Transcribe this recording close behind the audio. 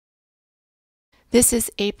This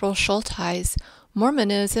is April Schulthies.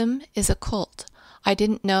 Mormonism is a cult. I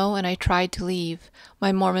didn't know and I tried to leave.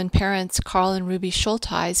 My Mormon parents, Karl and Ruby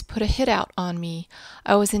Schulthies, put a hit out on me.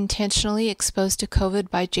 I was intentionally exposed to COVID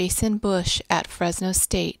by Jason Bush at Fresno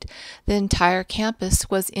State. The entire campus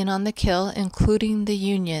was in on the kill, including the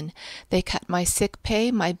union. They cut my sick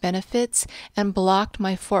pay, my benefits, and blocked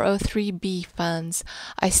my 403B funds.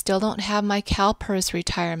 I still don't have my CalPERS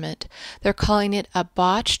retirement. They're calling it a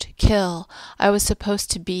botched kill. I was supposed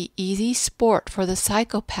to be easy sport for the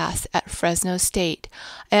psychopaths at Fresno State.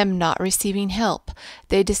 I am not receiving help.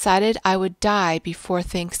 They decided I would die before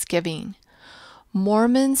Thanksgiving.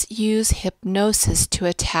 Mormons use hypnosis to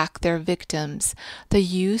attack their victims. The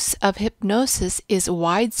use of hypnosis is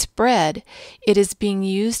widespread. It is being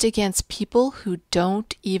used against people who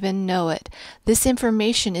don't even know it. This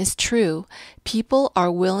information is true. People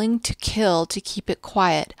are willing to kill to keep it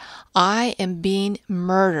quiet. I am being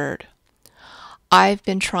murdered. I've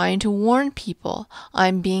been trying to warn people.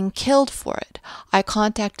 I'm being killed for it. I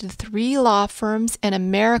contacted 3 law firms and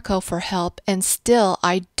Americo for help, and still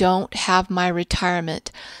I don't have my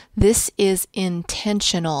retirement. This is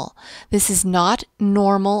intentional. This is not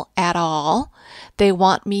normal at all. They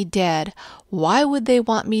want me dead. Why would they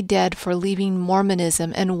want me dead for leaving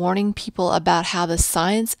Mormonism and warning people about how the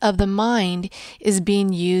science of the mind is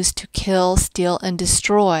being used to kill, steal, and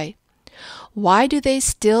destroy? Why do they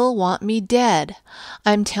still want me dead?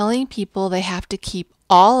 I'm telling people they have to keep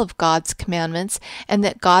all of God's commandments and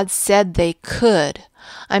that God said they could.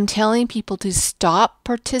 I'm telling people to stop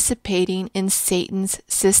participating in Satan's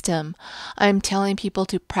system. I'm telling people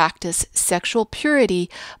to practice sexual purity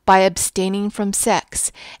by abstaining from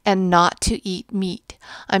sex and not to eat meat.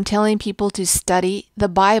 I'm telling people to study the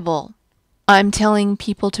Bible. I'm telling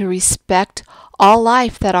people to respect all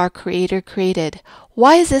life that our Creator created.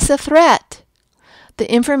 Why is this a threat?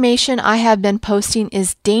 The information I have been posting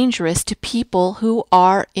is dangerous to people who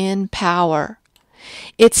are in power.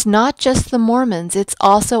 It's not just the Mormons, it's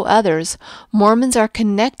also others. Mormons are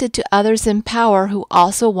connected to others in power who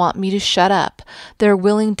also want me to shut up. They're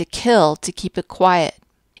willing to kill to keep it quiet.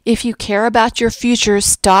 If you care about your future,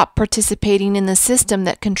 stop participating in the system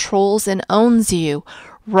that controls and owns you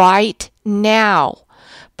right now.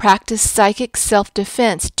 Practice psychic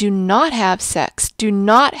self-defense. Do not have sex. Do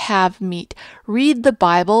not have meat. Read the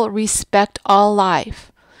Bible. Respect all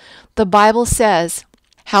life. The Bible says,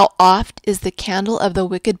 "How oft is the candle of the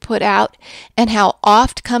wicked put out, and how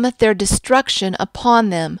oft cometh their destruction upon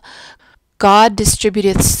them. God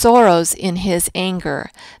distributeth sorrows in his anger.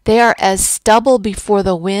 They are as stubble before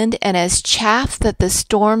the wind, and as chaff that the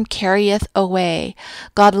storm carrieth away.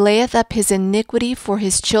 God layeth up his iniquity for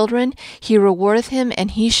his children. He rewardeth him, and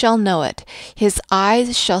he shall know it. His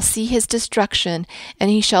eyes shall see his destruction, and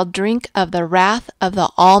he shall drink of the wrath of the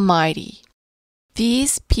Almighty."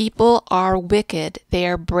 These people are wicked. They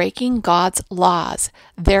are breaking God's laws.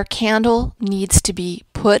 Their candle needs to be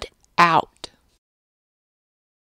put out.